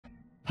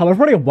Hello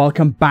everybody and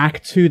welcome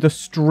back to the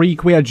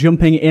streak. We are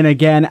jumping in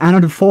again, and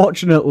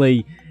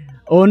unfortunately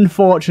for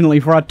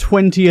our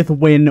 20th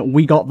win,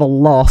 we got the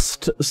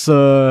Lost.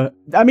 So,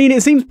 I mean,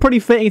 it seems pretty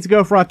fitting to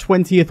go for our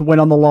 20th win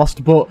on the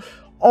Lost, but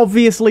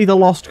obviously the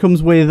Lost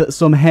comes with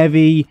some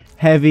heavy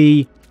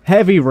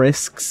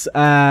risks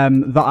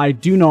that I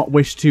do not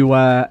wish to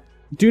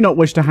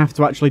have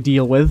to actually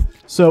deal with.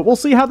 So we'll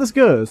see how this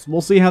goes. We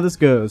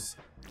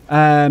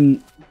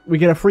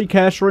get a free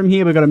cash room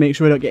here. We've got to make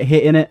sure we don't get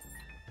hit in it.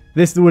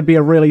 This would be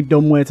a really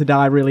dumb way to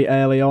die really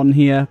early on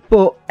here.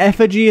 But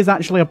effigy is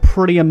actually a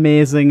pretty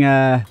amazing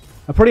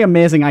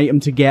item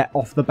to get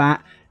off the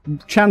bat.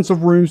 Chance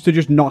of rooms to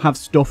just not have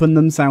stuff in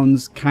them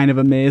sounds kind of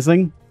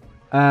amazing.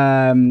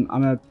 I'm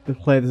going to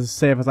play this as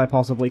safe as I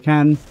possibly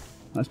can.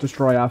 Let's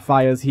destroy our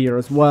fires here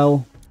as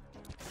well.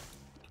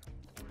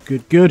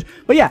 Good.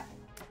 But yeah,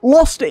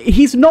 Lost,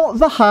 he's not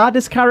the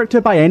hardest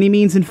character by any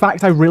means. In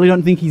fact, I really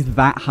don't think he's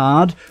that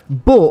hard.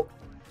 But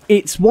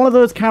it's one of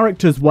those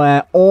characters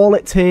where all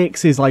it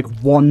takes is like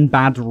one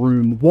bad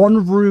room.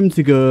 One room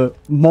to go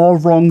more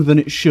wrong than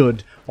it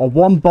should. Or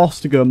one boss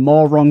to go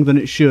more wrong than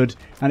it should.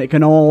 And it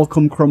can all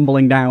come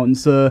crumbling down.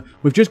 So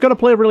we've just got to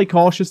play really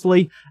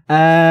cautiously.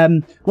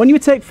 When you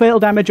take fatal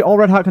damage, all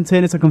red heart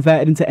containers are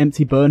converted into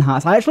empty burn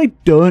hearts. I actually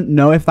don't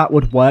know if that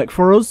would work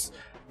for us.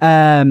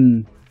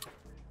 I'm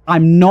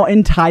not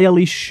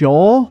entirely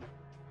sure.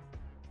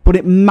 But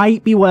it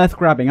might be worth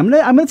grabbing. I'm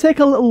gonna take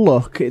a little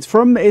look. It's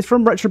from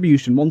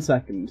Retribution. 1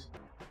 second.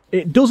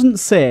 It doesn't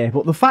say,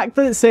 but the fact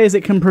that it says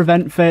it can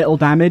prevent fatal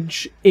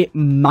damage, it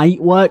might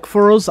work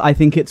for us. I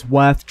think it's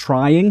worth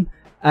trying.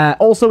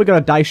 Also, we got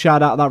a dice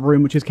shard out of that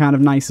room, which is kind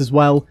of nice as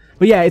well.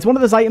 But yeah, it's one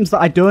of those items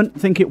that I don't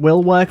think it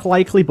will work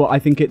likely, but I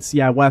think it's,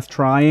 yeah, worth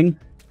trying.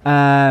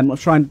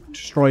 Let's try and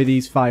destroy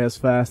these fires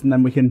first, and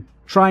then we can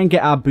try and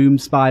get our boom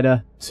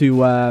spider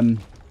to,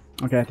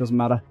 okay, it doesn't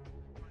matter.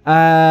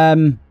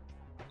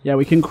 Yeah,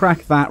 we can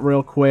crack that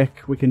real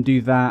quick. We can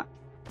do that.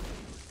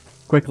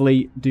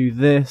 Quickly do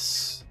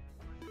this.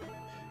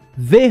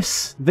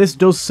 This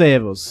does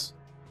save us.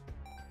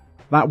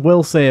 That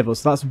will save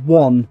us. That's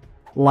 1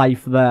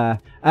 life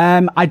there.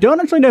 I don't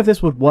actually know if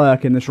this would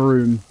work in this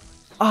room.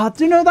 Do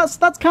you know,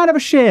 that's kind of a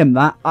shame,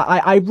 that.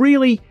 I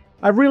really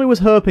was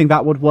hoping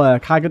that would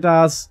work.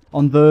 Haggadahs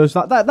on those.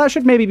 That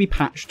should maybe be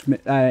patched,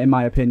 in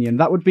my opinion.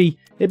 It'd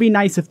be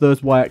nice if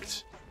those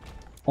worked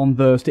on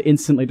those to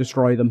instantly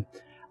destroy them.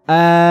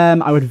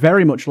 I would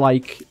very much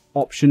like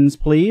options,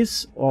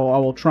 please. Or I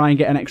will try and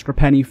get an extra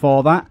penny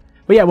for that.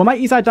 But yeah, we might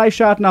use our dice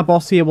shard and our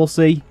boss here, we'll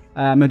see.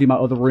 I'm going to do my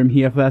other room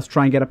here first,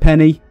 try and get a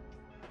penny.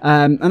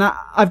 And I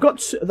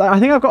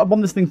think I've got to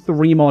bomb this thing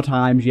 3 more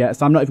times yet,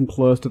 so I'm not even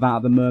close to that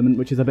at the moment,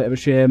 which is a bit of a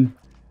shame.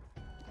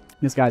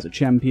 This guy's a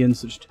champion,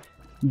 so just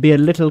be a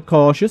little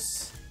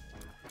cautious.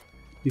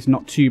 He's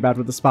not too bad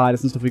with the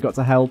spiders and stuff we've got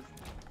to help.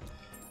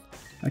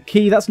 A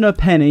key, that's no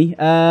penny.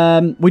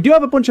 We do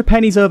have a bunch of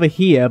pennies over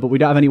here, but we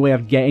don't have any way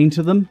of getting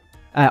to them.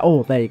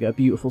 Oh, there you go,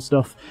 beautiful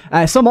stuff.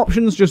 Some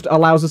options just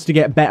allows us to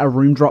get better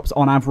room drops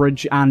on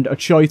average, and a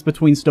choice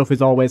between stuff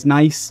is always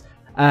nice.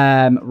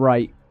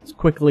 Right, let's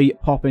quickly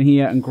pop in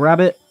here and grab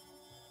it.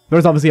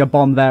 There's obviously a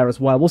bomb there as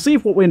well. We'll see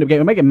if what we end up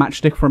getting. We'll make a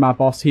matchstick from our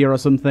boss here or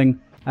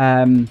something.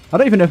 I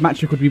don't even know if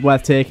matchstick would be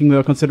worth taking,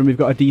 though, considering we've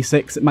got a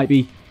D6. It might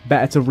be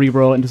better to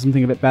re-roll it into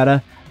something a bit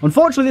better.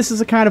 Unfortunately, this is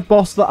the kind of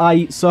boss that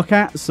I suck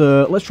at,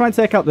 so let's try and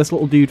take out this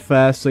little dude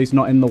first so he's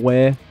not in the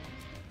way.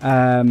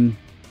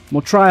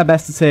 We'll try our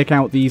best to take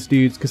out these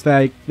dudes because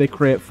they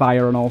create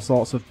fire and all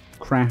sorts of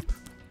crap.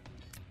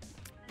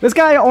 This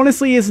guy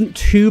honestly isn't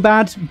too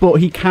bad, but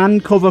he can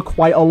cover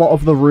quite a lot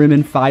of the room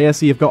in fire,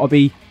 so you've got to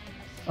be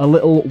a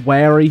little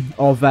wary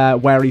of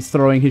where he's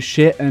throwing his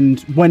shit,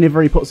 and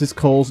whenever he puts his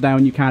coals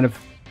down, you kind of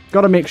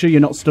got to make sure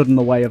you're not stood in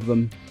the way of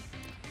them.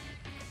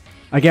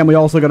 Again, we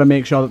also got to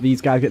make sure that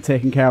these guys get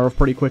taken care of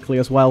pretty quickly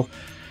as well.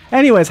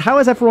 Anyways, how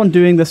is everyone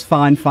doing this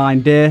fine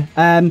day?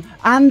 And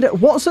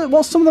what's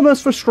some of the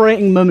most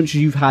frustrating moments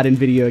you've had in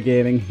video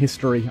gaming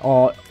history,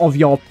 or of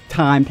your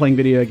time playing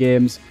video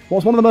games?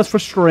 What's one of the most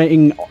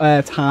frustrating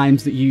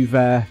times that you've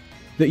had?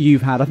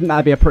 I think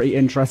that'd be a pretty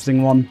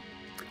interesting one.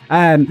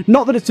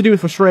 Not that it's to do with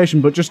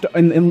frustration, but just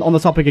on the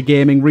topic of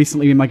gaming,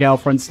 recently me and my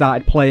girlfriend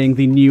started playing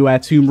the new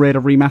Tomb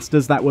Raider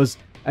remasters. That was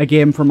a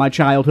game from my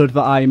childhood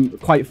that I'm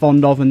quite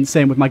fond of, and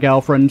same with my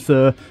girlfriend,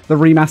 so the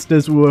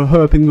remasters we were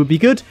hoping would be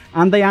good,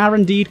 and they are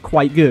indeed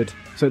quite good,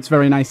 so it's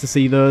very nice to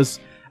see those.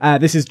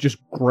 This is just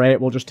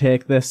great, we'll just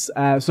take this.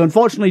 So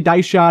unfortunately,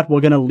 Dice Shard, we're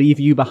going to leave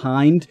you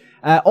behind.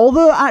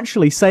 Although,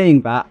 actually,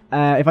 saying that,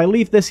 if I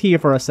leave this here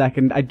for a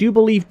second, I do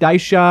believe Dice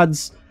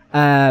Shards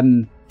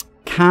can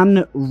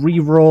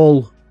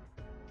re-roll.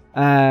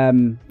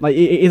 Like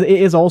it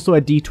is also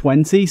a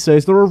D20, so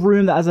is there a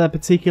room that has a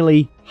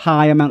particularly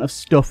high amount of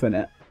stuff in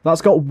it? That's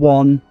got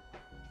 1.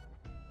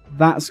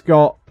 That's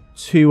got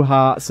 2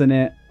 hearts in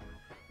it.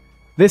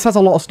 This has a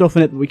lot of stuff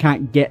in it that we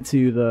can't get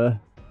to, though.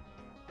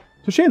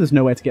 It's a shame there's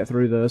no way to get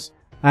through those.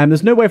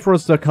 There's no way for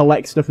us to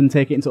collect stuff and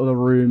take it into other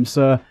rooms,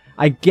 so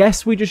I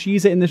guess we just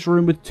use it in this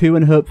room with 2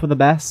 and hope for the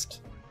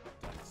best.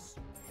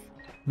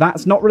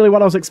 That's not really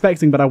what I was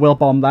expecting, but I will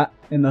bomb that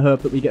in the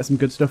hope that we get some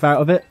good stuff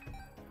out of it.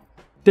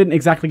 Didn't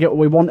exactly get what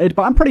we wanted,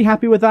 but I'm pretty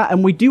happy with that.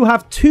 And we do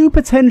have 2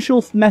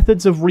 potential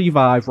methods of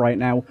revive right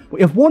now.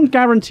 We have 1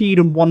 guaranteed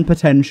and 1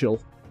 potential.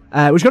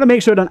 We're just got to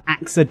make sure I don't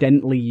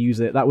accidentally use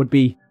it. That would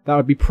be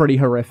pretty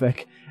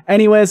horrific.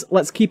 Anyways,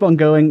 let's keep on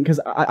going, because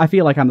I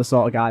feel like I'm the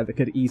sort of guy that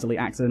could easily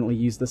accidentally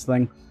use this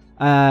thing.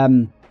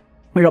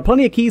 We've got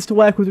plenty of keys to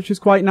work with, which is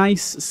quite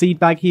nice. Seed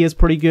bag here is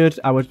pretty good.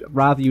 I would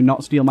rather you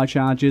not steal my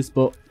charges,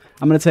 but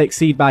I'm going to take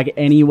seed bag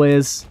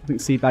anyways. I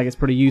think seed bag is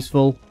pretty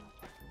useful.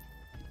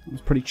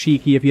 It's pretty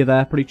cheeky of you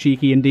there. Pretty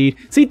cheeky indeed.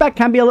 Seed bag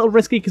can be a little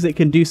risky because it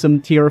can do some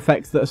tier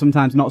effects that are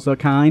sometimes not so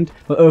kind.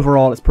 But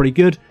overall, it's pretty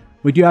good.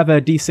 We do have a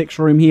D6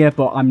 room here,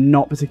 but I'm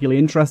not particularly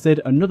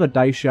interested. Another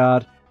dice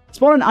shard.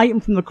 Spawn an item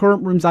from the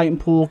current room's item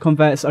pool.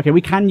 Converts. Okay,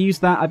 we can use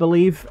that, I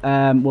believe.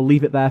 We'll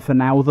leave it there for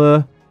now,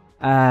 though.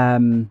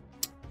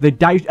 The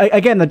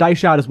dice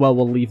shard as well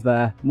we'll leave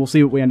there. We'll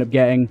see what we end up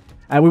getting.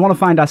 We want to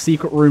find our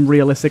secret room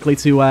realistically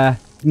to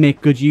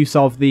make good use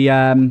of the...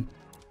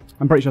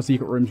 I'm pretty sure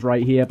secret room's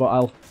right here, but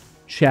I'll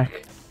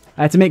check.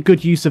 To make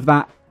good use of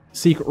that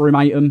secret room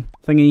item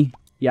thingy.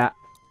 Yeah.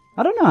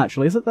 I don't know,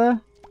 actually. Is it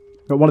there?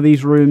 Got one of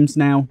these rooms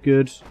now.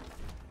 Good.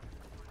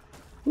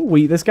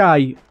 Ooh, this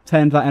guy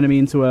turned that enemy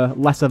into a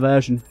lesser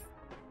version.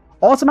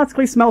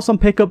 Automatically smelts on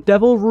pickup.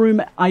 Devil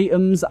room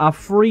items are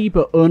free,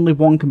 but only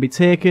 1 can be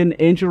taken.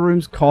 Angel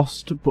rooms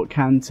cost, but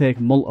can take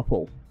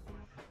multiple.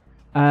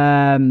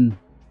 Well,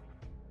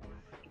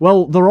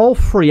 they're all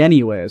free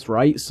anyways,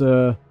 right?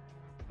 So...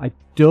 I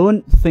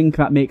don't think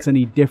that makes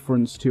any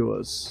difference to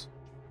us.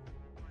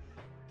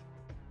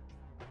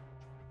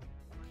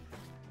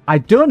 I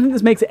don't think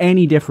this makes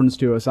any difference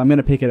to us. I'm going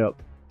to pick it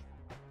up.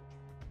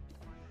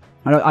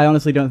 I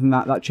honestly don't think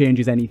that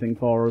changes anything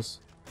for us.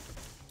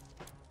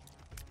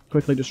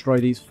 Quickly destroy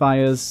these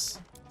fires.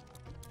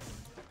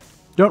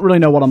 Don't really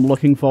know what I'm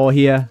looking for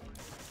here.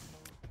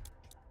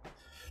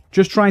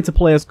 Just trying to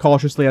play as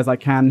cautiously as I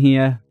can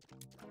here.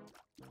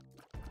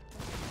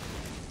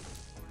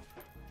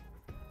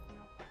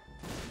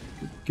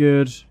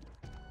 Good.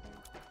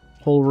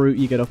 Whole route,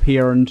 you get up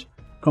here and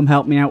come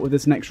help me out with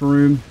this next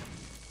room.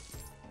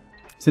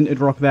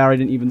 Tinted rock there I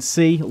didn't even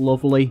see.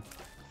 Lovely.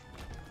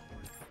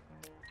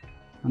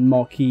 And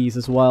more keys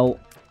as well.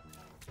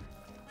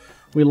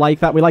 We like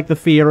that. We like the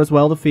fear as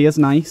well. The fear's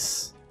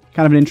nice.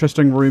 Kind of an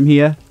interesting room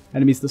here.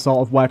 Enemies that sort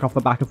of work off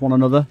the back of one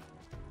another.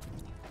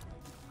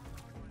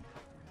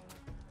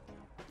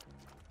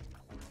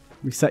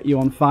 We set you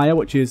on fire,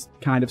 which is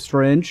kind of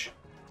strange.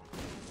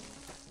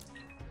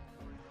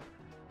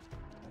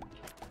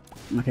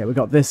 Okay, we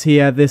got this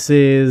here. This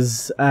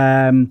is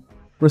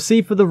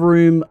receive for the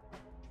room.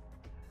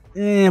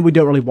 We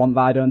don't really want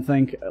that, I don't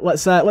think.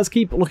 Let's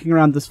keep looking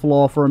around this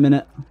floor for a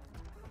minute.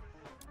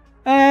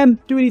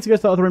 Do we need to go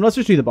to the other room? Let's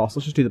just do the boss.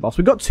 Let's just do the boss.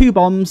 We've got 2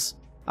 bombs.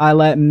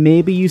 I'll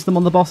maybe use them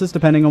on the bosses,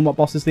 depending on what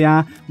bosses they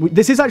are.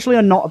 This is actually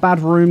a not bad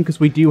room, because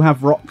we do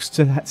have rocks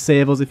to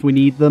save us if we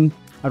need them.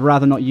 I'd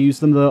rather not use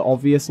them, though,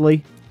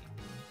 obviously.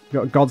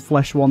 Got a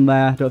Godflesh one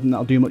there. Don't think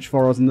that'll do much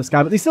for us in this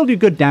guy, but they still do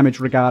good damage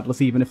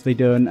regardless, even if they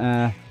don't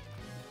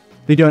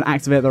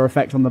activate their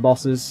effect on the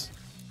bosses.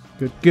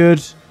 Good,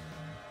 good.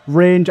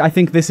 Range, I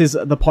think this is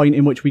the point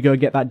in which we go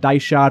get that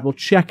dice shard. We'll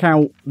check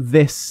out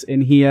this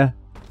in here.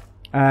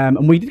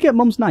 And we did get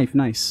Mum's Knife.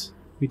 Nice.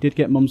 We did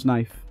get Mum's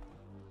Knife.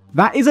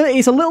 That is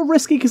it's a little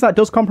risky because that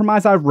does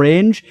compromise our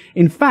range.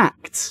 In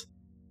fact,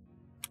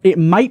 it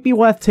might be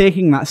worth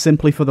taking that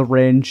simply for the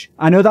range.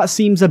 I know that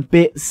seems a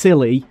bit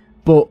silly,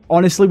 but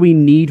honestly, we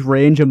need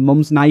range, and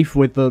Mum's Knife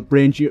with the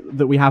range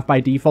that we have by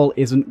default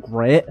isn't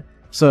great.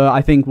 So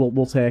I think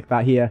we'll take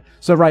that here.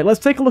 So right, let's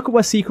take a look at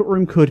where Secret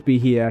Room could be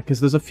here, because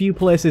there's a few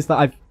places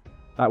that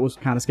that was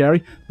kind of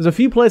scary. There's a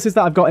few places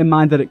that I've got in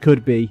mind that it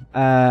could be.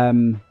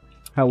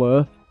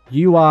 Hello.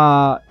 You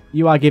are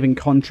giving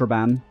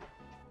contraband.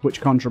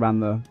 Which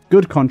contraband, though?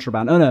 Good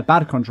contraband. Oh, no,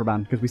 bad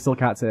contraband, because we still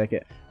can't take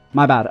it.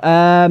 My bad.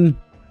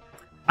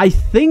 I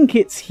think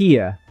it's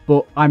here,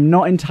 but I'm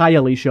not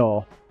entirely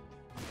sure.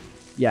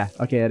 Yeah,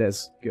 okay, it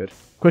is. Good.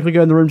 Quickly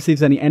go in the room to see if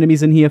there's any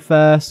enemies in here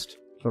first.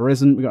 There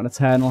isn't. We've got an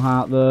Eternal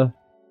Heart there.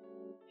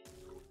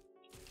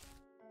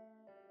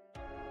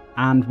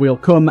 And we'll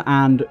come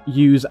and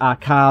use our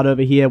card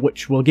over here,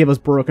 which will give us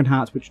Broken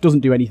Hearts, which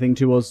doesn't do anything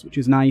to us, which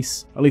is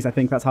nice. At least I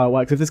think that's how it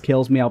works. If this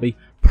kills me, I'll be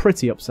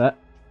pretty upset.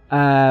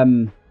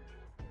 And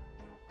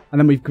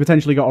then we've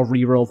potentially got a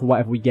reroll for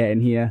whatever we get in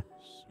here.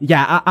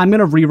 Yeah, I'm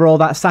going to reroll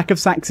that. Sack of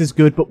Sacks is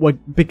good, but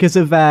because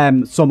of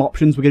some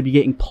options, we're going to be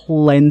getting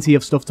plenty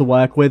of stuff to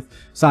work with.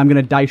 So I'm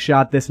going to dice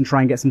shard this and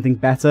try and get something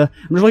better.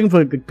 I'm just looking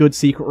for good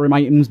secret room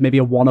items. Maybe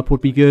a 1-up would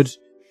be good.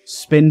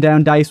 Spin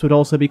down dice would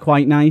also be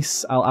quite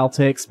nice. I'll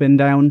take spin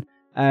down.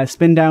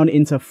 Spin down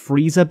into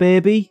Freezer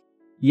Baby.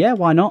 Yeah,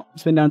 why not?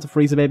 Spin down to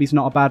Freezer Baby's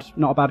not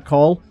a bad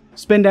call.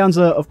 Spin downs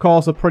are, of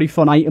course, a pretty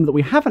fun item that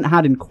we haven't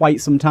had in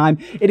quite some time.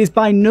 It is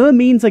by no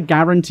means a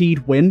guaranteed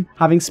win,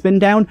 having spin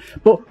down,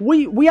 but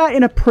we are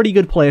in a pretty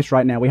good place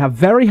right now. We have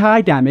very high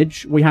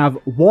damage, we have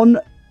 1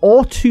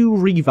 or 2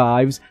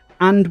 revives,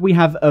 and we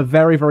have a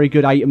very, very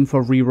good item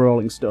for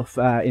re-rolling stuff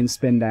in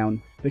Spin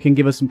Down that can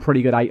give us some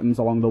pretty good items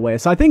along the way.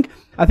 So I think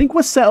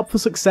we're set up for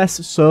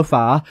success so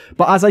far,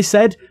 but as I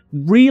said,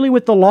 really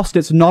with the Lost,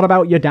 it's not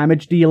about your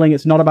damage dealing,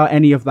 it's not about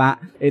any of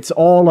that. It's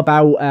all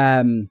about,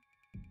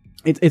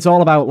 it's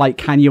all about, like,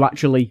 can you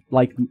actually,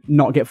 like,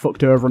 not get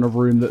fucked over in a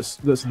room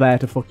that's there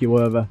to fuck you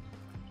over.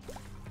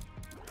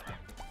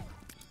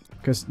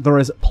 Because there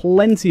is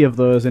plenty of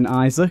those in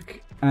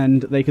Isaac,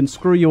 and they can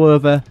screw you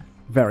over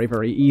very,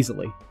 very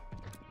easily.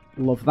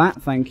 Love that,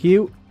 thank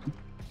you.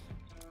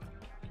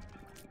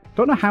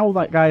 Don't know how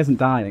that guy isn't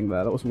dying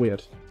there. That was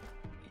weird.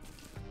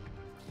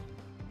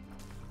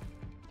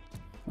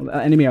 Well,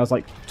 that enemy I was,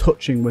 like,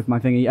 touching with my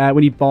thingy.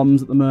 We need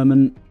bombs at the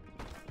moment.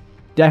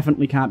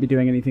 Definitely can't be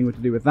doing anything to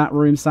do with that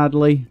room,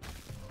 sadly.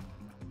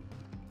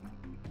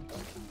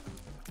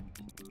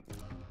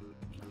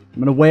 I'm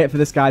going to wait for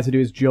this guy to do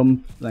his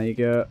jump. There you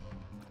go.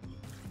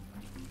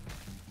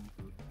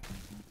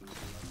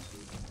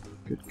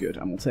 Good, good.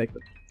 And we'll take the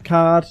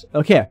card.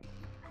 Okay.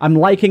 I'm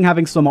liking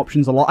having some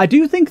options a lot. I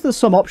do think that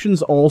some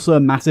options also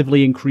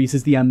massively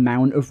increases the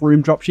amount of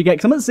room drops you get.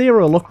 Because I'm at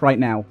 0 luck right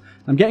now.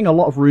 I'm getting a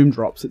lot of room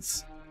drops.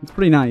 It's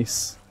pretty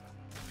nice.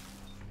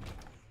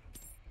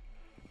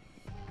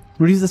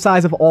 Reduce the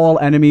size of all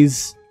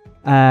enemies,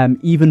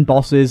 even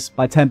bosses,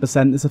 by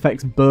 10%. This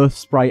affects both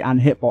sprite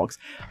and hitbox.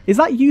 Is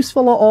that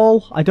useful at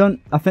all? I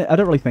don't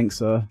really think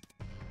so.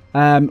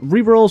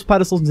 Rerolls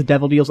pedestals into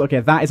devil deals. Okay,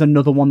 that is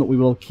another one that we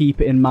will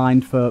keep in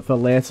mind for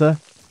later.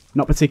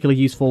 Not particularly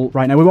useful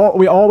right now.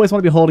 We always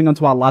want to be holding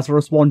onto our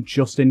Lazarus one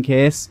just in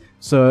case,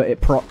 so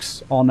it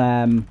procs on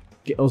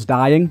us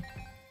dying.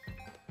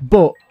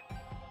 But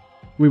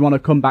we want to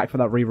come back for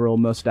that reroll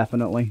most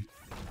definitely.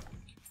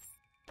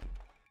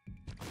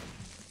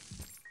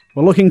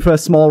 We're looking for a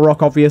small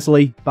rock,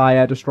 obviously,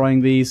 by destroying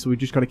these, so we've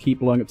just got to keep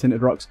blowing up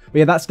tinted rocks. But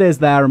yeah, that stays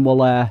there, and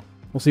we'll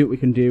see what we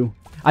can do.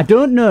 I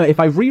don't know, if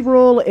I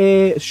reroll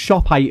a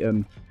shop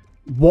item,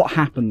 what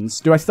happens?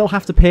 Do I still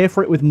have to pay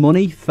for it with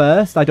money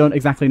first? I don't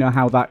exactly know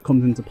how that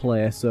comes into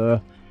play, so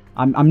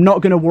I'm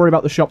not going to worry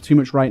about the shop too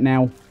much right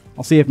now.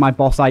 I'll see if my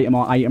boss item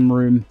or item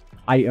room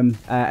item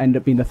end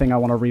up being the thing I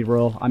want to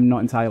reroll. I'm not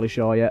entirely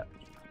sure yet.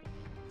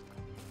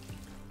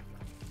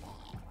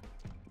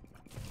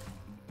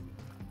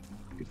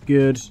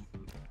 Good.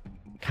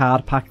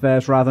 Card pack there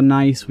is rather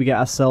nice. We get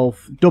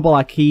ourselves... Double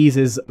our keys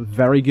is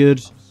very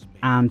good.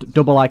 And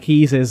double our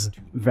keys is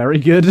very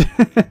good.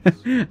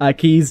 Our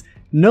keys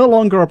no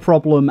longer a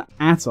problem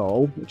at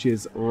all, which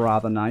is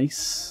rather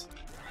nice.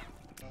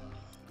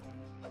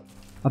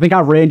 I think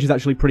our range is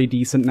actually pretty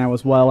decent now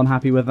as well. I'm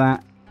happy with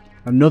that.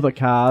 Another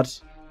card.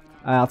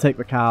 I'll take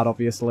the card,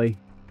 obviously.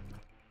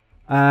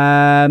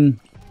 Because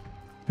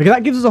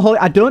that gives us a holy...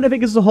 I don't know if it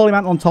gives us a holy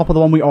mantle on top of the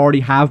one we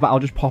already have, but I'll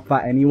just pop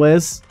that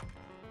anyways.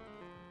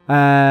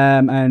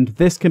 And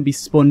this can be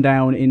spun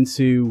down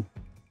into...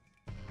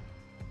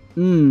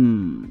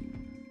 I'm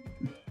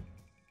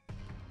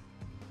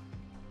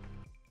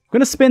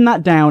going to spin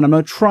that down. I'm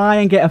going to try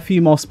and get a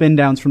few more spin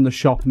downs from the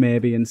shop,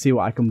 maybe, and see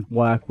what I can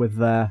work with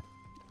there.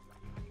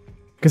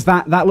 Because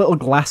that little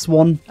glass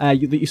one that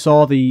you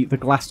saw, the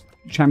glass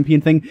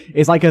champion thing,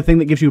 is like a thing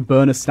that gives you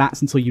bonus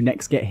stats until you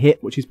next get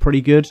hit, which is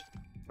pretty good.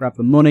 Grab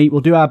the money.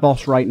 We'll do our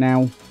boss right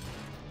now.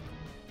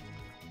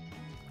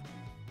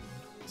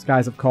 This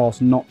guy's, of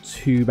course, not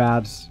too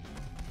bad.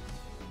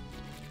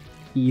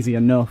 Easy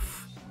enough.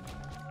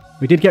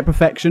 We did get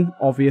perfection.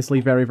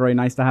 Obviously, very, very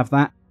nice to have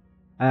that.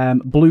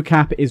 Blue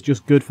cap is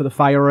just good for the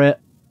fire rate.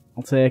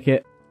 I'll take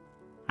it.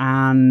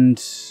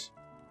 And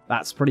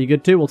that's pretty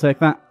good too. We'll take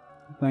that.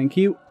 Thank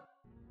you.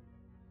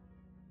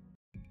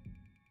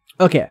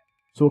 Okay.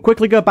 So we'll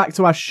quickly go back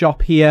to our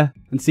shop here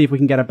and see if we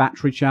can get a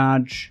battery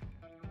charge.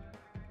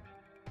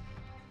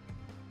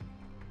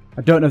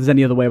 I don't know if there's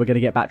any other way we're going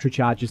to get battery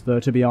charges though,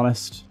 to be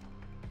honest.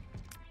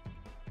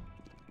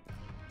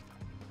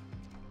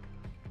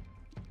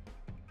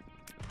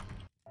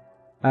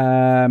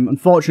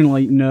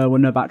 Unfortunately, no, we're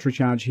no battery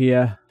charge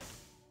here.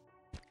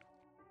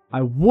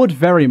 I would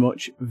very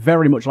much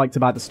like to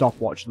buy the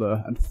stopwatch,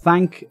 though. And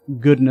thank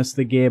goodness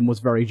the game was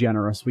very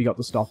generous. We got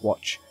the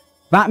stopwatch.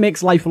 That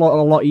makes life a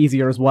lot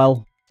easier as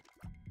well.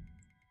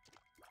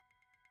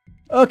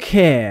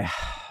 Okay.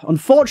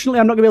 Unfortunately,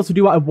 I'm not going to be able to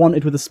do what I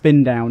wanted with the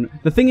spin down.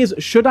 The thing is,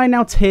 should I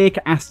now take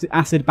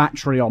acid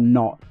battery or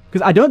not?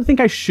 Because I don't think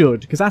I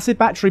should. Because acid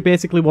battery,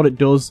 basically what it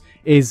does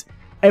is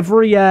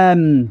every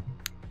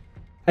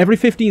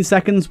 15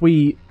 seconds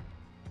we...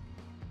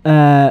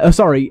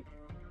 drain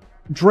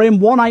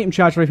one item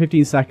charge every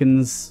 15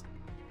 seconds.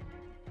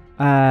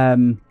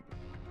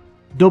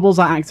 Doubles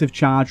our active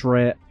charge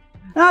rate.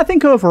 And I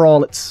think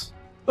overall it's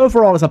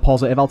a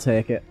positive. I'll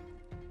take it.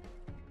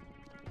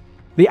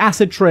 The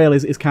acid trail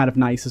is kind of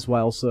nice as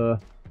well, so...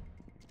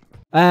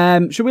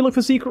 should we look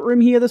for secret room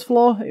here this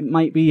floor? It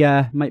might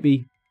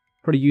be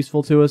pretty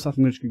useful to us. I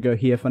think we're just going to go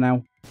here for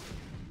now.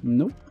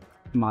 Nope.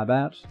 My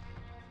bad.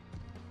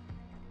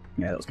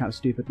 Yeah, that was kind of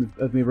stupid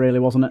of me, really,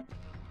 wasn't it?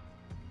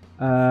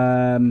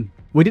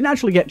 We didn't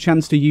actually get a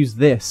chance to use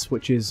this,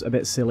 which is a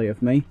bit silly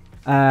of me.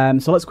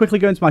 So let's quickly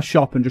go into my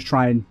shop and just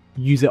try and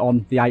use it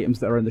on the items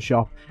that are in the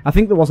shop. I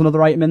think there was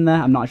another item in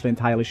there. I'm not actually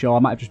entirely sure. I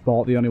might have just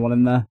bought the only one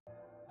in there.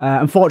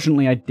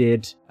 Unfortunately, I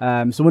did.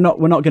 So we're not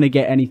going to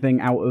get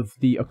anything out of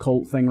the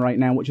occult thing right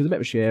now, which is a bit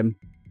of a shame.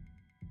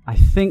 I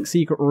think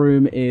secret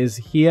room is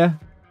here.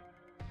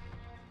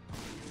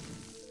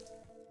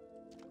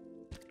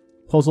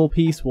 Puzzle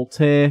piece we'll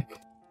take.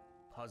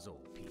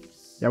 Puzzle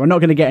piece. Yeah, we're not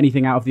going to get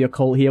anything out of the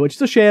occult here, which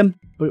is a shame.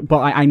 But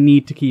I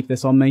need to keep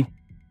this on me.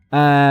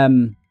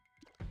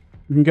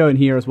 We can go in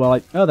here as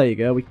well. Oh, there you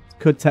go. We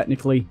could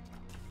technically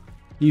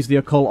use the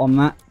occult on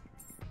that.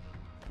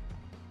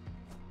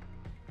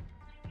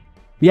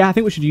 Yeah, I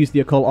think we should use the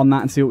occult on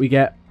that and see what we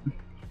get.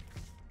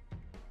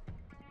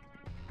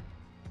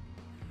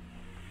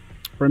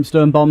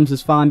 Brimstone bombs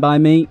is fine by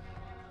me.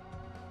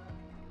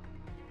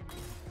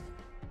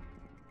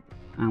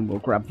 And we'll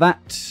grab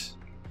that.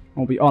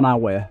 We'll be on our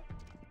way.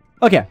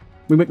 Okay,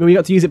 we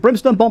got to use it.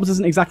 Brimstone bombs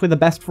isn't exactly the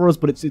best for us,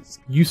 but it's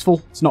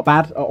useful. It's not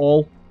bad at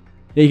all.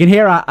 Yeah, you can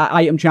hear our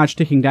item charge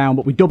ticking down,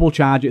 but we double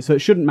charge it, so it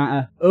shouldn't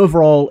matter.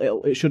 Overall,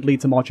 it should lead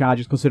to more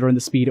charges considering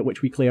the speed at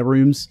which we clear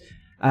rooms.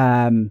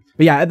 But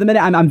yeah, at the minute,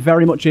 I'm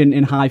very much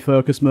in high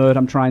focus mode.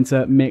 I'm trying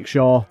to make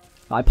sure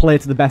that I play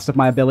to the best of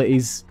my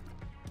abilities.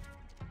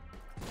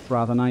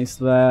 Rather nice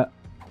there.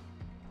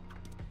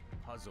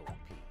 Puzzle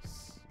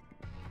piece.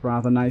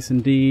 Rather nice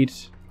indeed.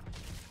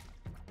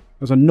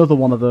 There's another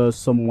one of those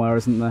somewhere,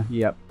 isn't there?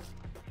 Yep.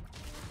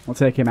 I'll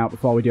take him out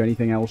before we do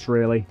anything else,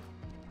 really.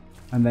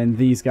 And then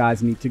these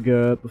guys need to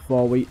go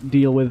before we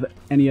deal with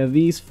any of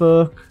these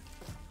folk.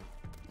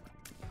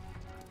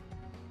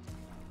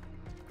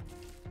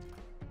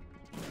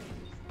 Is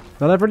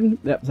that everything?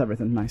 Yep, that's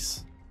everything.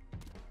 Nice.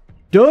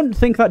 Don't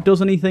think that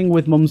does anything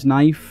with Mum's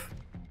knife.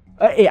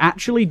 It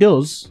actually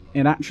does.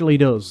 It actually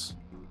does.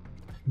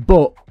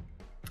 But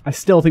I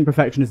still think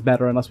perfection is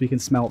better unless we can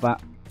smelt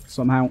that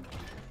somehow.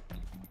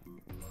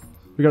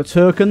 We got a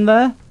token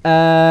there.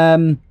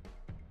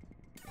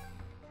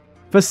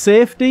 For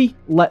safety,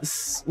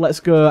 let's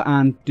go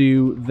and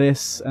do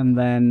this and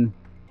then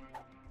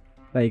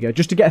there you go.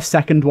 Just to get a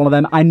second one of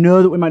them. I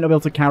know that we might not be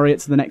able to carry it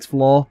to the next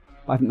floor,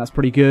 but I think that's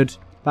pretty good.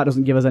 That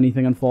doesn't give us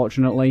anything,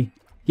 unfortunately.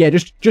 Yeah,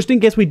 just in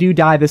case we do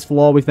die this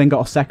floor, we've then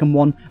got a second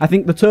one. I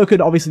think the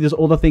token, obviously, there's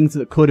other things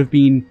that could have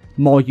been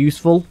more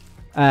useful.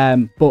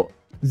 But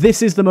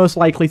this is the most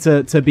likely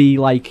to be,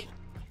 like,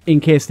 in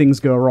case things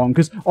go wrong.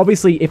 Because,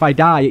 obviously, if I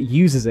die, it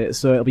uses it,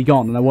 so it'll be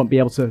gone. And I won't be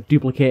able to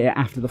duplicate it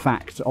after the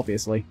fact,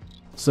 obviously.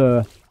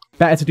 So,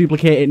 better to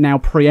duplicate it now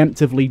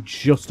preemptively,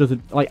 just as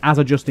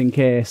a just in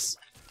case.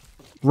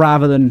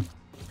 Rather than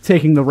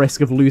taking the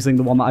risk of losing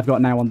the one that I've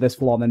got now on this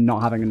floor and then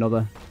not having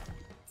another.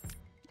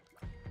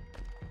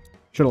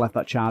 Should have left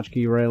that charge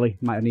key, really.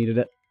 Might have needed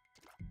it.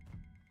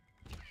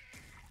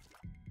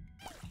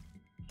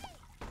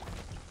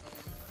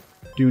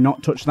 Do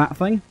not touch that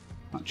thing.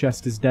 That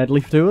chest is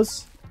deadly to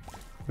us.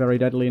 Very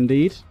deadly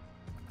indeed.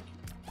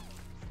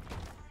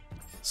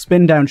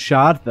 Spin down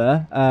shard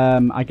there.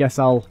 I guess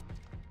I'll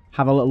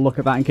have a little look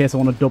at that in case I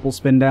want to double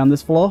spin down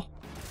this floor.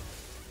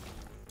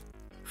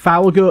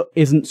 Foul gut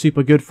isn't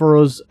super good for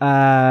us.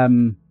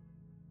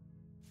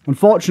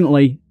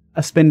 Unfortunately,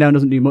 a spin down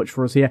doesn't do much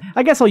for us here.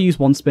 I guess I'll use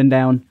one spin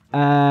down.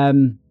 I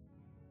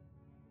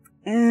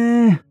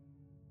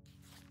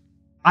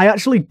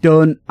actually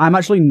don't. I'm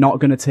actually not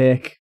going to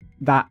take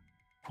that.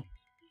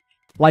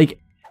 Like,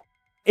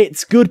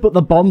 it's good, but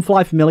the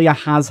Bombfly Familiar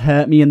has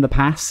hurt me in the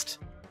past.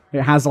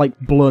 It has, like,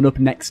 blown up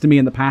next to me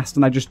in the past,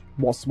 and I just...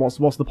 What's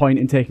the point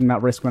in taking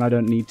that risk when I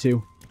don't need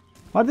to?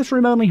 Why did this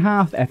room only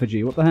half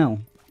effigy? What the hell?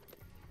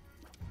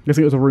 I guess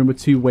it was a room with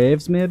 2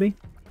 waves, maybe?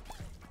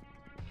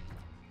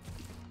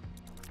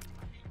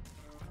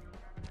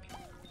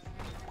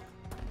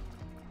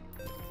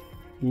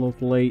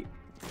 Lovely.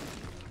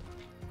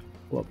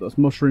 Pull up those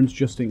mushrooms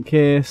just in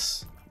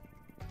case.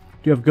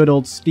 Do you have good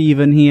old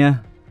Steven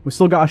here? We've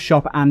still got a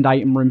shop and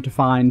item room to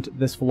find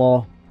this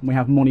floor. And we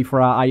have money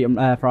for our item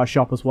for our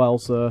shop as well,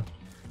 so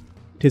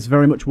it is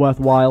very much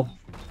worthwhile.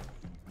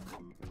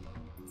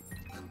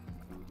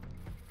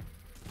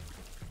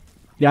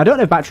 Yeah, I don't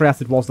know if battery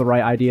acid was the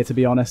right idea, to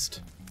be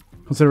honest.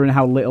 Considering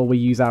how little we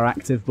use our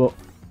active, but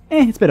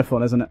it's a bit of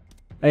fun, isn't it?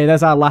 Hey,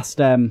 there's our last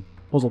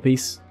puzzle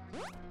piece.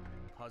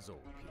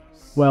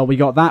 Well, we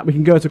got that. We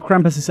can go to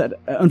Krampus' set.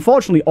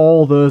 Unfortunately,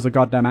 all those are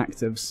goddamn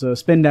actives, so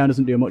spin down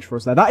doesn't do much for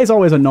us there. That is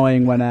always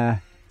annoying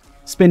when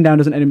spin down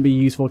doesn't even be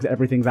useful because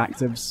everything's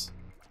actives.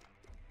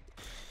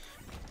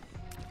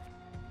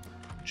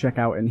 Check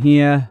out in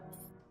here.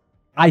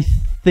 I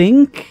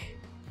think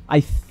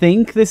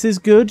this is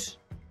good.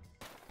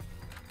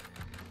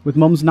 With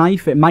Mum's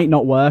knife, it might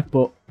not work,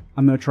 but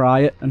I'm going to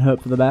try it and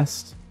hope for the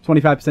best.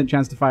 25%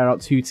 chance to fire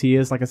out 2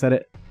 tiers. Like I said,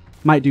 it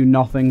might do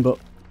nothing, but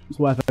it's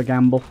worth a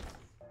gamble.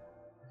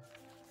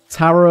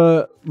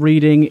 Tarot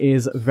reading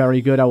is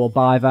very good. I will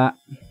buy that.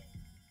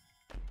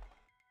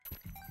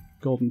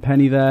 Golden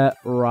penny there.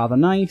 Rather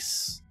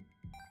nice.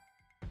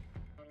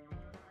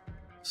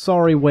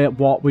 Sorry, wait,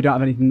 what? We don't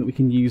have anything that we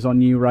can use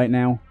on you right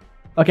now.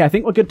 Okay, I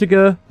think we're good to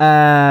go.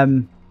 Yeah,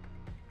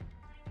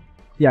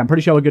 Yeah, I'm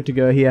pretty sure we're good to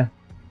go here.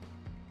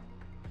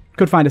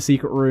 Could find a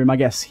secret room, I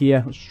guess,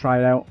 here. Let's try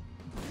it out.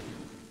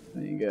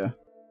 There you go.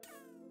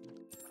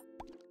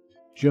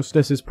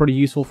 Justice is pretty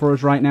useful for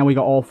us right now. We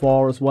got all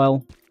 4 as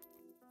well.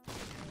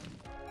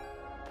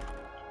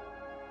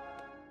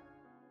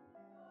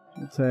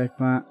 We'll take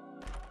that.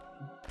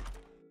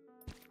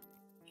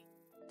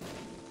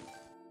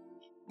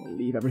 We'll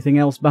leave everything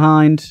else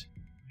behind.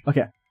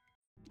 Okay.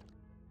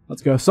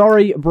 Let's go.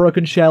 Sorry,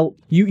 Broken Shell.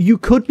 You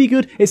could be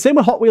good. It's same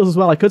with Hot Wheels as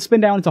well. I could spin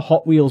down into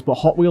Hot Wheels, but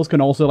Hot Wheels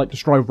can also, like,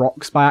 destroy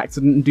rocks by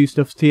accident and do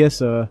stuff to you,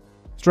 so...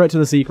 Straight to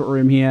the secret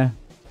room here.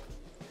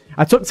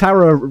 I took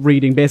tarot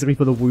reading basically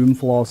for the womb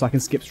floor, so I can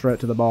skip straight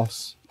to the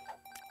boss.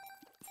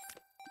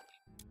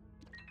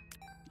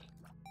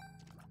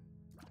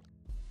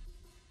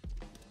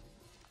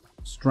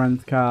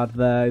 Strength card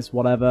there is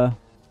whatever.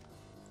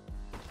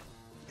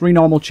 3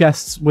 normal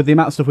chests. With the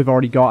amount of stuff we've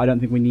already got, I don't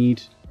think we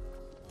need...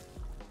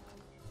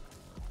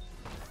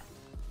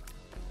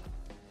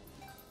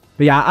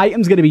 But yeah,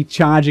 items going to be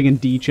charging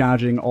and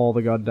decharging all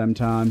the goddamn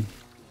time.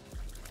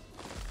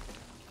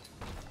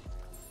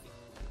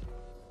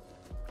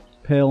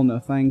 Pill, no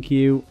thank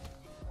you.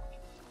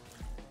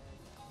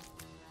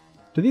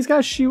 Do these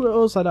guys shoot at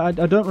us? I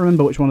don't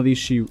remember which one of these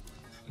shoot.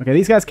 Okay,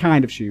 these guys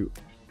kind of shoot.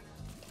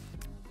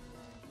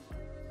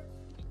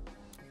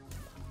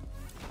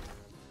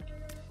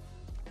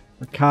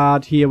 The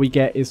card here we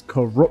get is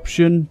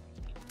Corruption.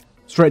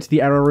 Straight to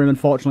the error room.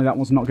 Unfortunately, that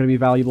one's not going to be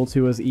valuable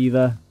to us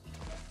either.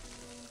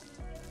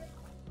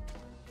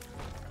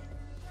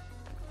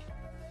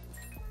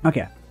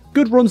 Okay,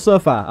 good run so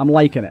far. I'm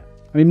liking it.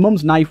 I mean,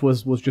 Mum's knife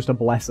was just a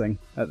blessing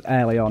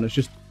early on. It's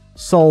just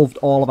solved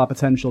all of our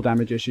potential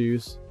damage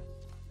issues.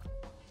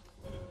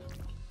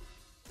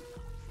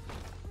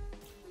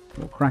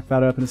 We'll crack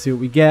that open and see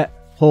what we get.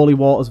 Holy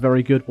water's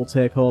very good. We'll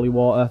take holy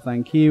water.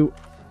 Thank you.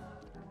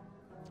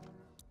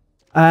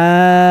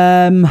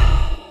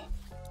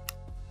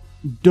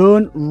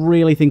 Don't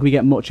really think we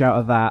get much out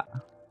of that.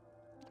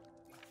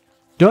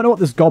 Don't know what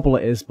this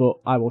goblet is, but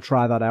I will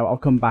try that out. I'll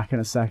come back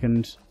in a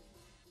second.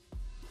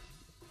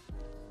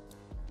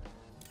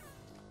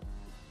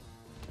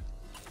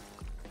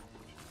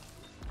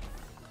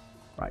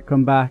 Right,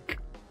 come back.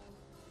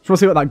 Just want to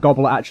see what that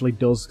goblet actually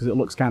does, because it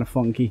looks kind of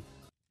funky.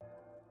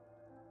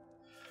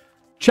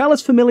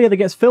 Chalice familiar that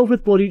gets filled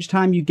with blood each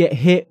time you get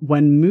hit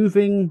when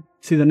moving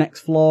to the next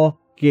floor.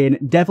 Gain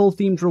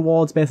devil-themed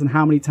rewards based on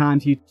how many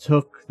times you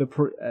took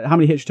how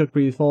many hits you took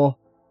before.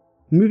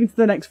 Moving to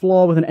the next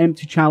floor with an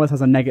empty chalice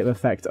has a negative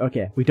effect.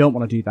 Okay, we don't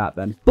want to do that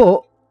then.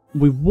 But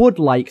we would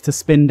like to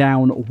spin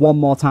down one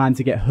more time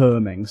to get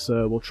Herming,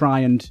 so we'll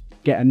try and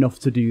get enough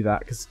to do that,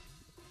 because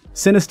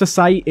Sinister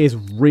Sight is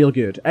real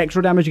good.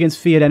 Extra damage against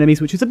feared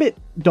enemies, which is a bit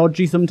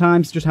dodgy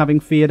sometimes, just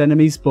having feared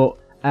enemies, but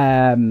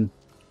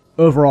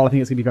overall I think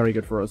it's going to be very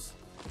good for us.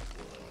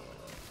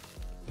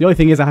 The only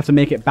thing is I have to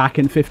make it back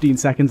in 15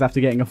 seconds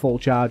after getting a full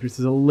charge, which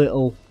is a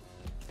little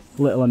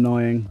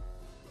annoying.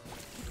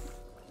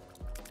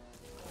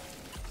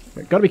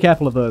 Okay, gotta be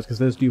careful of those, because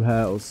those do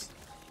hurt us.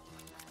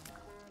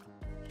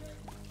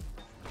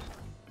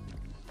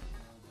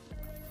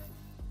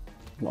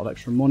 A lot of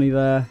extra money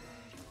there.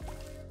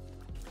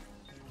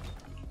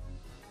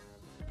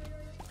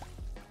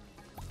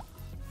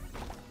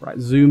 Right,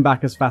 zoom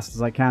back as fast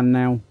as I can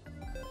now.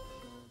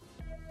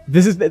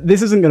 This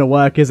isn't gonna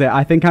work, is it?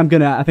 I think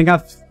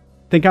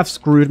I've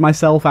screwed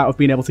myself out of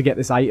being able to get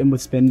this item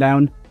with spin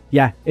down.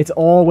 Yeah, it's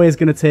always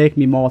gonna take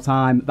me more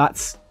time.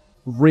 That's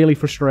really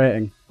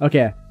frustrating.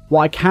 Okay,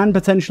 what I can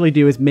potentially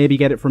do is maybe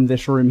get it from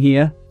this room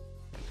here.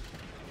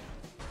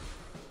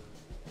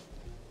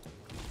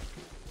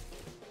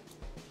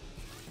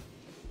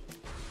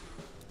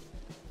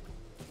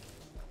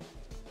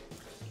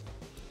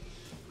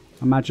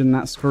 Imagine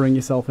that, screwing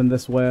yourself in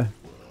this way.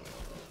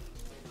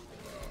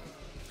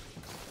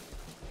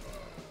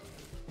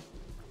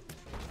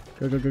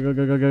 Go, go, go, go,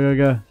 go, go, go,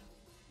 go.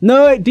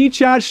 No, it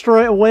decharged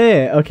straight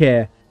away.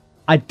 Okay.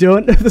 I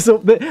don't...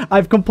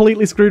 I've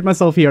completely screwed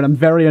myself here, and I'm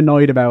very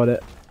annoyed about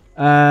it.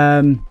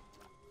 God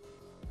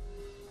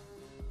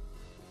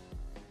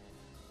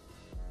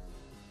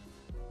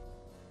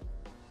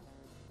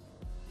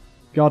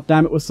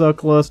damn it, we're so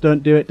close.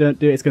 Don't do it, don't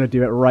do it. It's going to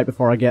do it right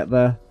before I get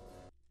there.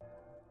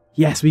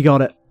 Yes, we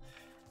got it.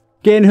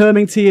 Gain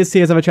Herming Tears.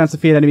 Tears have a chance to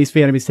feed enemies.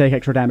 Feed enemies take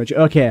extra damage.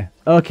 Okay,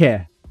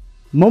 okay.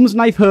 Mum's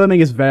Knife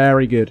Herming is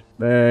very good.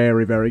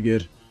 Very, very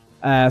good.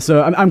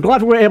 So I'm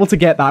glad we were able to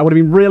get that. I would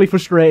have been really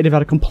frustrated if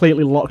I'd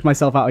completely locked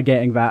myself out of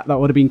getting that. That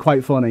would have been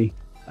quite funny.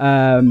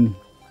 But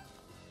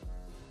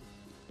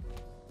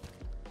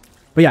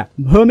yeah,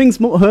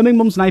 Herming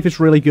Mum's Knife is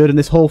really good, and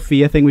this whole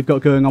fear thing we've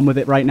got going on with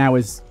it right now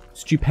is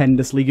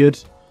stupendously good.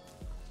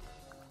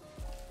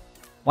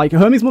 Like,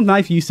 Herming's Mum's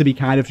Knife used to be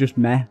kind of just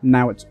meh.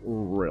 Now it's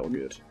real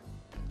good.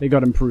 They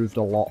got improved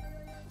a lot.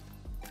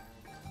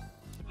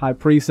 High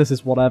Priestess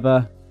is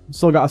whatever.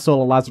 Still got a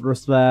Soul of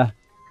Lazarus there.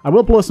 I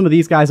will blow some of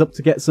these guys up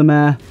to get some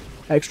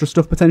extra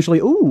stuff potentially.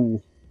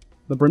 Ooh!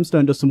 The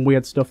Brimstone does some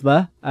weird stuff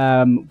there.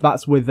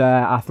 That's with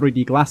our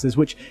 3D glasses,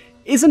 which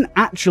isn't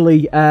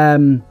actually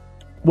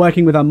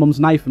working with our mum's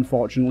knife,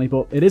 unfortunately,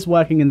 but it is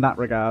working in that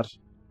regard.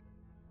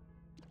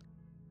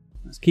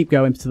 Let's keep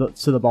going to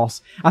the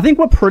boss. I think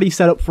we're pretty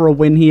set up for a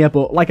win here,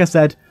 but like I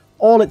said,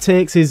 all it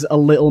takes is a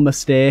little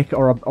mistake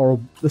or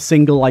a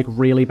single, like,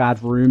 really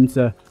bad room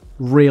to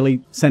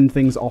really send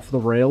things off the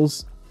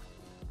rails.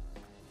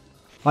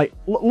 Like,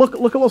 look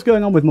at what's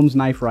going on with Mum's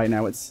knife right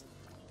now. It's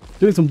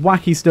doing some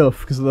wacky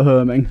stuff because of the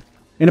herming.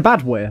 In a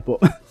bad way,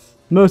 but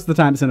most of the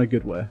time it's in a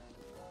good way.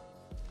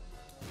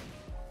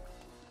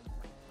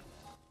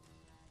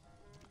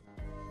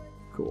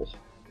 Cool.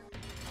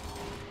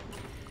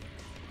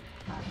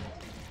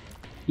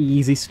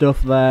 Easy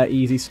stuff there,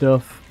 easy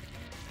stuff.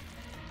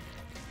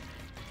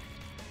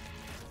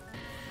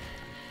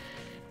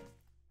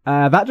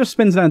 That just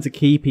spins down to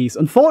key piece.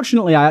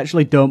 Unfortunately, I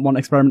actually don't want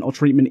experimental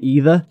treatment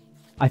either.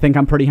 I think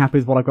I'm pretty happy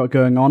with what I've got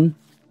going on.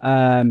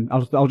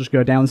 I'll just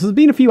go down. So there's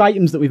been a few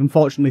items that we've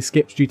unfortunately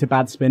skipped due to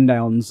bad spin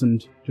downs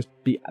and just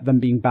them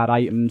being bad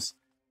items.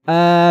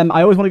 I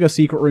always want to go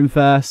secret room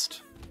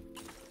first.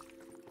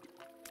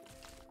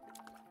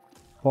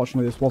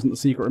 Fortunately, this wasn't the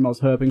secret room I was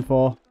hoping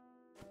for.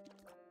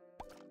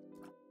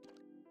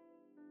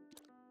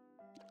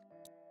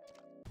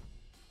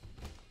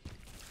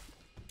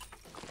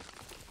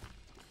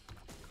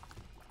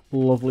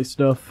 Lovely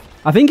stuff.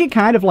 I think it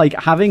kind of, like,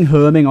 having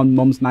herming on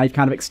Mum's knife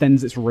kind of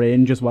extends its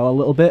range as well a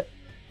little bit.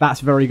 That's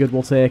very good,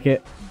 we'll take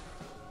it.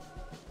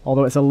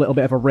 Although it's a little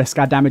bit of a risk.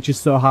 Our damage is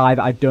so high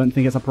that I don't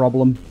think it's a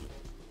problem.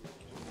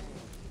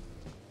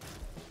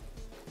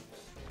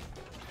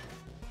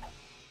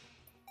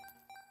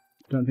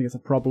 Don't think it's a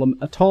problem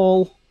at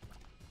all.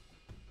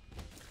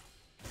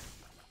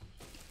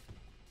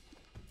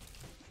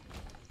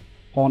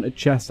 Haunted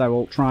chest, I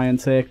will try and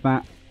take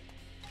that.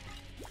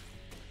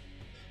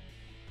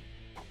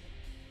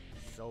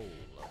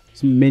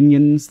 Some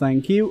minions,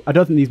 thank you. I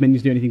don't think these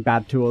minions do anything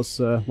bad to us,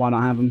 so why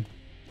not have them?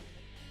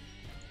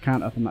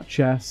 Can't open that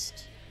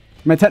chest.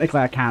 I mean,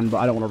 technically I can, but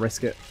I don't want to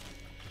risk it.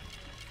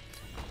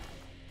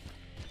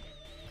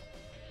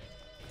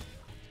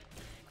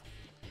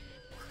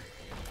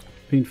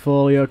 Fiend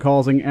Folio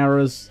causing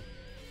errors.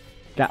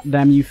 God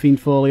damn you, Fiend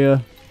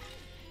Folio.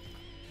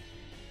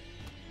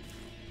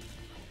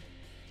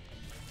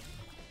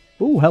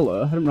 Ooh,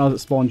 hello. I didn't realize it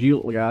spawned you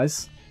little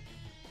guys.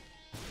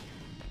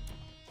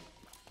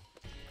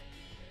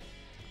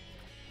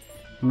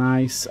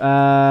 Nice.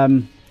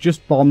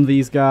 Just bomb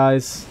these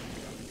guys.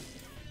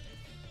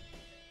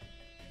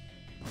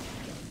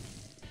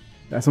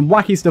 There's some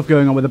wacky stuff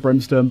going on with the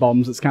brimstone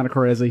bombs. It's kind of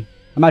crazy.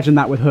 Imagine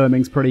that with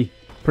herming's pretty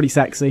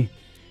sexy.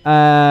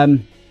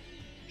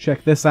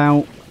 Check this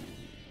out.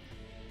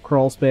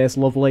 Crawl space,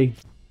 lovely.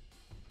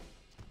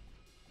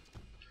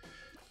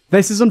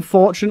 This is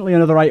unfortunately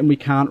another item we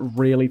can't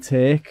really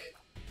take.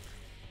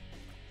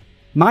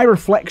 My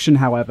reflection,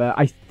 however,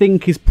 I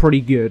think is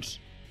pretty good.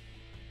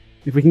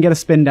 If we can get a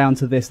spin down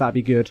to this, that'd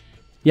be good.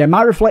 Yeah,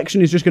 my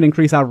reflection is just going to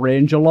increase our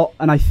range a lot,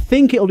 and I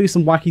think it'll do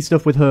some wacky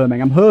stuff with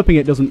herming. I'm hoping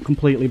it doesn't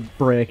completely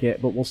break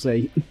it, but we'll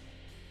see.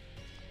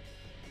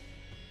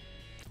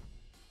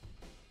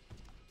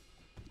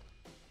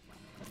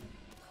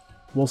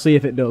 We'll see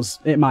if it does.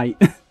 It might.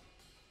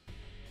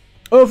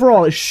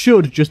 Overall, it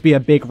should just be a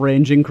big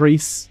range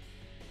increase.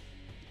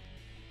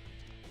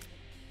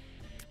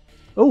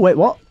 Oh, wait,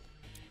 what?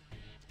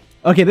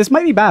 Okay, this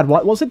might be bad.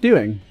 What's it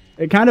doing?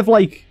 It kind of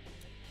like...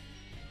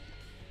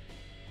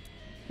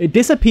 It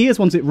disappears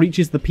once it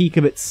reaches the peak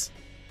of its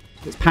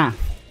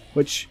path,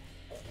 which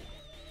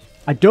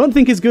I don't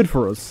think is good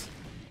for us.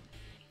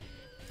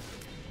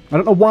 I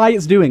don't know why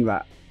it's doing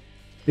that.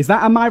 Is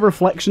that a My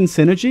Reflection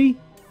synergy?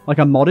 Like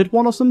a modded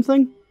one or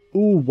something?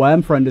 Ooh,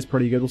 Worm Friend is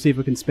pretty good. We'll see if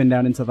we can spin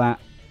down into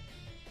that.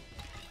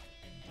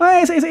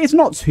 It's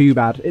not too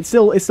bad. It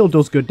still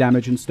does good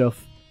damage and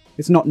stuff.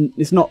 It's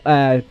not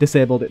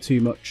disabled it too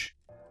much.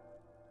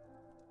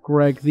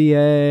 Greg the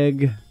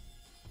Egg.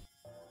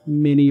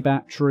 Mini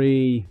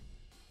battery.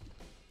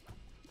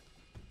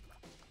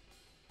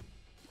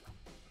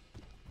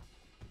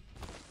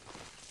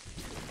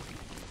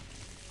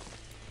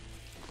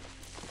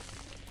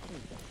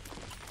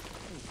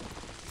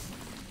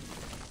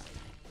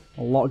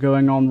 A lot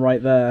going on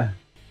right there.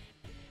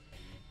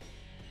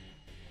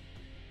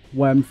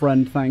 Worm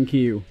Friend, thank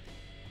you.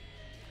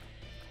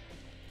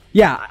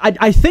 Yeah,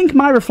 I think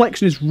My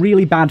Reflection is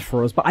really bad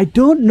for us, but I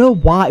don't know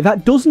why.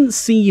 That doesn't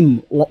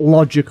seem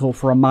logical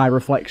for a My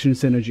Reflection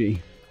synergy.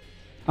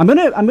 I'm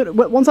gonna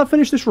once I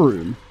finish this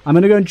room, I'm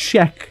gonna go and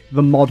check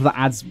the mod that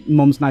adds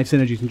Mum's Knife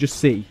synergies and just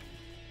see.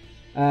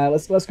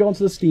 Let's go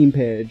onto the Steam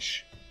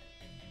page.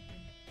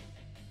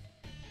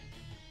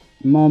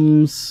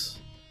 Mum's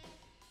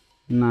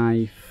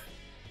Knife.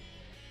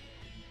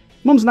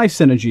 Mum's Knife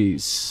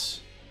synergies.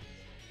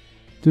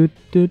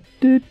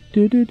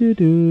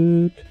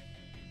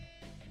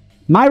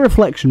 My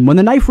Reflection. When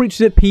the knife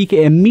reaches its peak,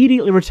 it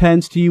immediately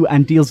returns to you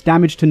and deals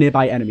damage to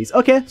nearby enemies.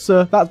 Okay,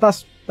 so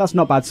that's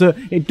not bad. So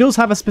it does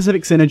have a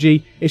specific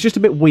synergy. It's just a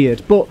bit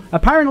weird, but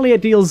apparently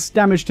it deals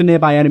damage to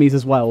nearby enemies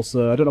as well.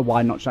 So I don't know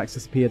why Notchjacks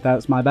disappeared there.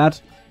 That's my bad.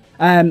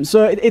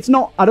 So it's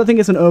not. I don't think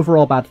it's an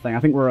overall bad thing. I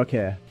think we're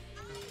okay.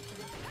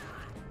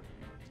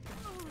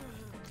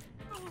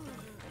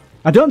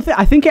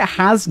 I think it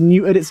has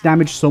neutered its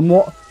damage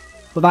somewhat,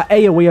 but that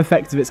AoE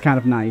effect of it's kind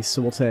of nice,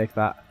 so we'll take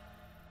that.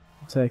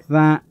 We'll take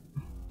that.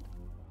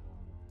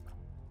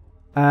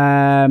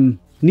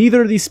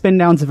 Neither of these spin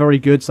downs are very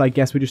good, so I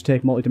guess we just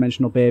take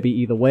multidimensional baby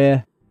either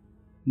way.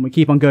 And we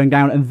keep on going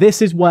down, and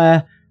this is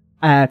where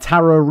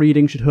tarot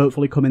reading should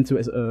hopefully come into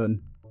its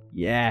own.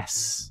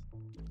 Yes.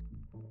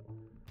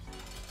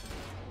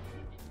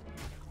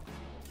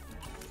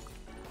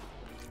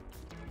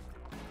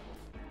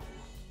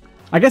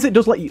 I guess it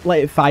does let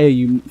it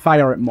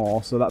fire it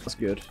more, so that's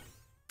good.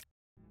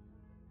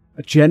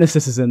 A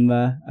Genesis is in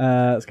there.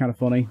 That's kind of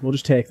funny. We'll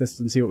just take this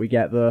and see what we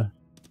get though.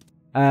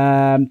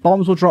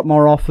 Bombs will drop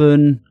more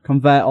often.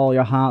 Convert all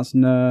your hearts.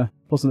 No.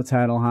 Plus an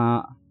eternal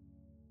heart.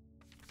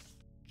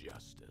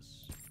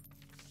 Justice.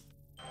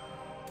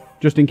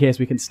 Just in case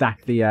we can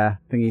stack the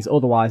thingies.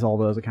 Otherwise, all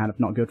those are kind of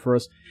not good for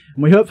us.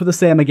 And we hope for the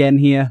same again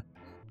here.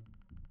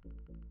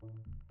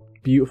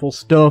 Beautiful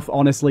stuff.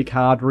 Honestly,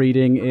 card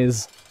reading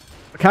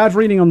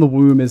on the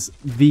womb is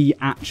the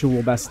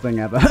actual best thing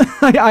ever.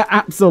 I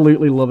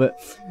absolutely love it.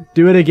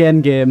 Do it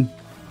again, game.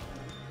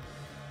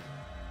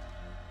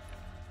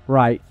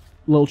 Right.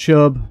 Little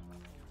chub.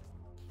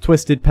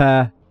 Twisted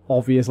pair.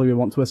 Obviously, we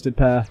want twisted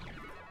pair.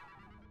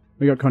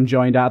 We got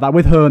conjoined out of that.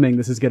 With homing,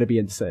 this is going to be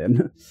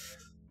insane.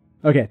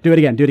 Okay, do it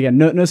again. Do it again.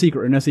 No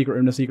secret room. No secret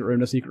room. No secret room.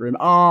 No secret room.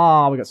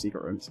 Ah, we got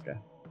secret rooms. Okay.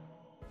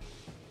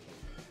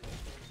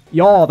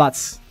 Yo,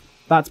 that's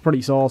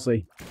pretty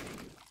saucy.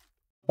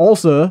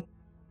 Also,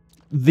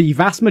 the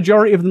vast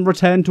majority of them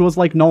return to us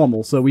like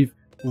normal, so we've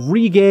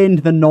regained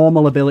the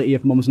normal ability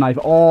of Mum's Knife.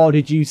 Oh,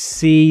 did you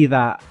see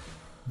that?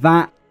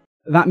 That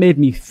made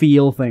me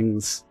feel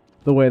things,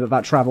 the way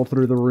that travelled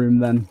through the room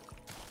then.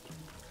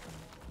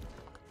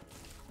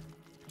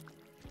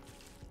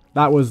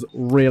 That was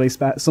really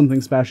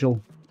something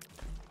special.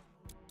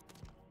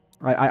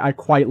 I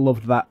quite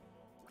loved that.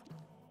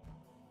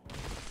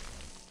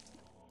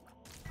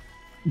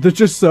 There's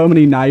just so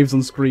many knives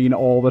on screen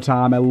all the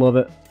time, I love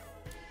it.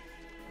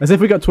 As if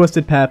we got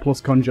Twisted Pair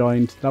plus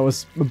Conjoined. That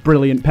was a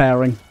brilliant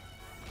pairing.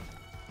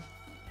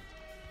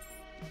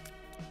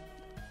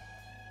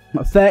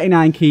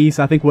 39 keys,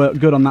 I think we're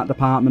good on that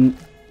department.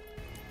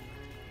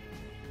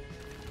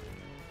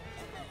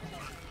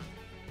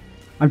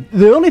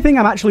 The only thing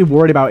I'm actually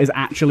worried about is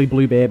actually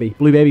Blue Baby.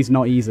 Blue Baby's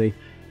not easy.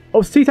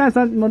 Ups 2 times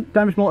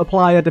damage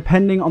multiplier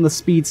depending on the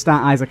speed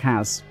stat Isaac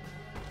has.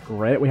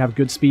 Great, we have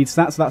good speed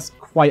stats, so that's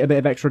quite a bit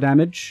of extra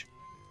damage.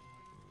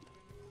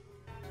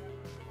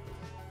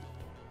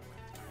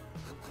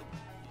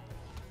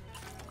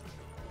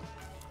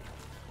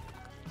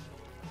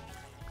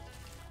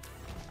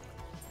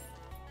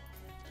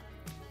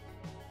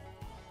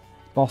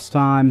 Boss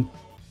time.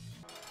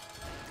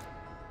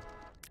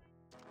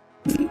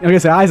 Like I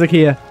say, Isaac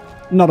here,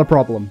 not a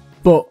problem.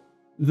 But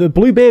the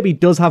Blue Baby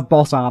does have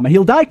boss armor.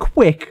 He'll die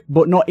quick,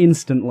 but not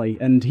instantly.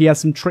 And he has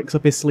some tricks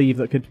up his sleeve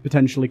that could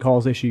potentially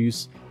cause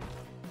issues.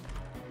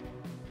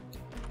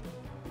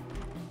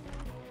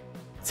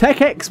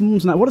 Tech X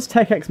Mum's Knife. What does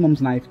Tech X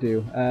Mum's Knife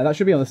do? That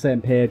should be on the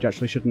same page,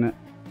 actually, shouldn't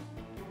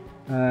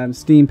it?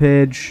 Steam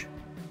page.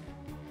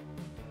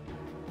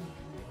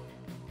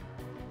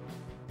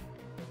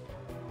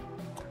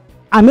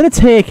 I'm gonna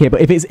take it, but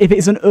if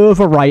it's an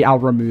overwrite, I'll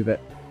remove it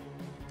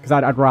because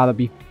I'd rather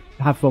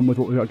have fun with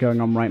what we've got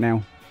going on right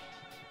now.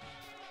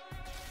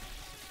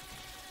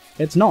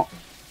 It's not.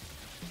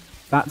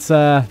 That's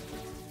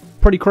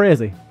pretty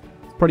crazy.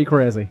 It's pretty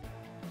crazy.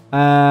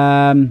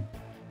 Don't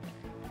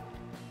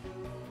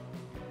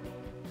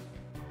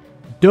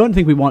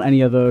think we want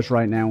any of those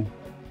right now.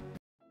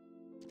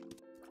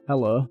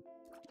 Hello.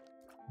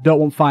 Don't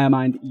want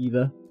Firemind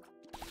either.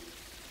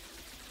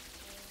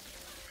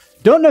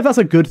 Don't know if that's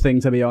a good thing,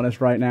 to be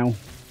honest, right now.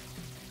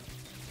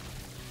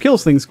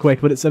 Kills things quick,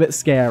 but it's a bit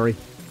scary.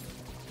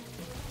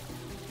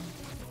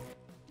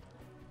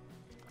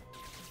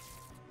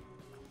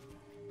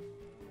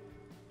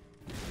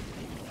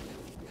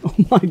 Oh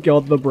my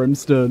god, the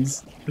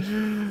brimstones.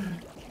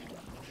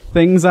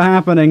 Things are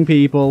happening,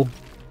 people.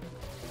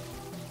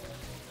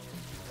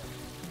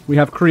 We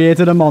have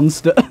created a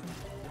monster.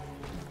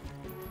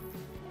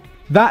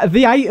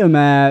 The item,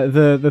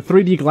 the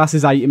 3D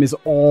glasses item is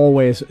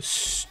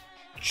always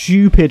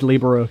stupidly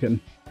broken.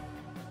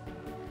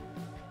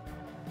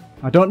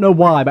 I don't know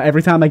why, but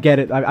every time I get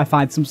it, I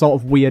find some sort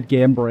of weird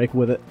game break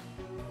with it.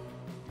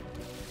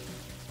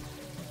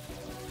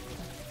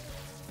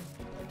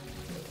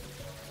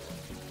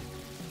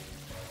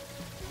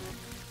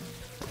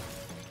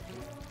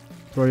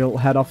 Throw your little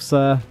head off,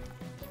 sir.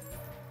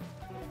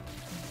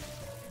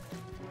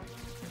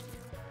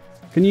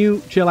 Can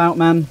you chill out,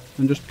 man,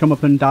 and just come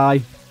up and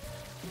die?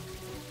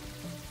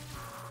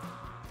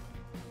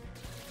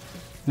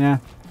 Yeah.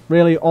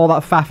 Really, all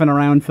that faffing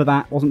around for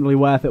that wasn't really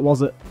worth it,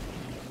 was it?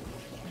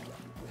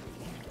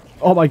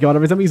 Oh my god,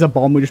 every time we use a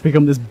bomb, we just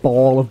become this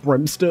ball of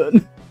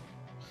brimstone.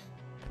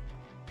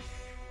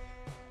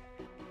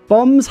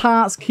 Bombs,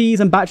 hearts, keys,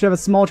 and battery have a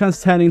small chance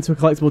of turning into a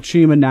collectible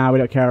tumor now. We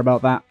don't care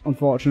about that,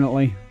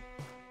 unfortunately.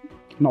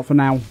 Not for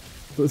now.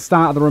 At the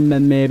start of the run,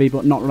 then maybe,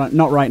 but not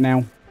right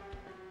now.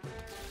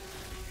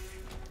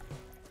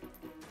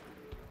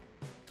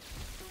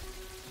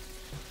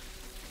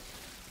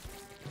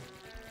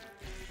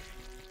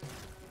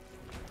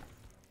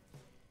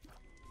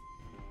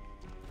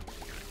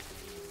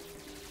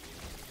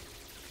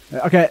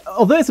 Okay,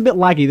 although it's a bit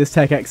laggy, this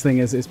Tech X thing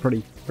is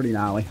pretty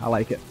gnarly. I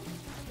like it.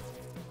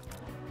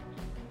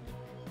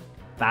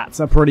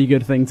 That's a pretty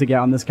good thing to get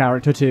on this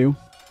character too.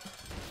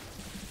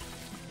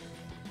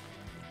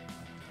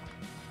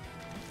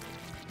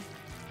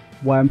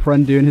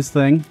 Wormpren doing his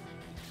thing.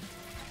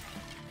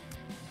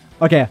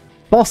 Okay,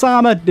 boss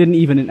armor didn't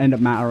even end up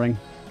mattering.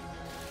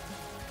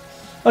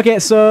 Okay,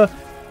 so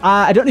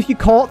I don't know if you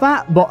caught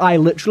that, but I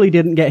literally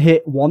didn't get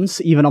hit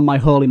once, even on my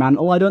Holy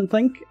Mantle, I don't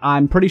think.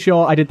 I'm pretty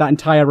sure I did that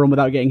entire run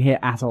without getting hit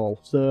at all.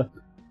 So,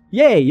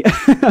 yay!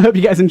 I hope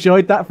you guys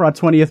enjoyed that for our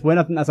 20th win.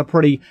 I think that's a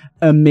pretty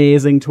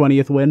amazing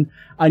 20th win.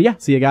 And yeah,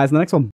 see you guys in the next one.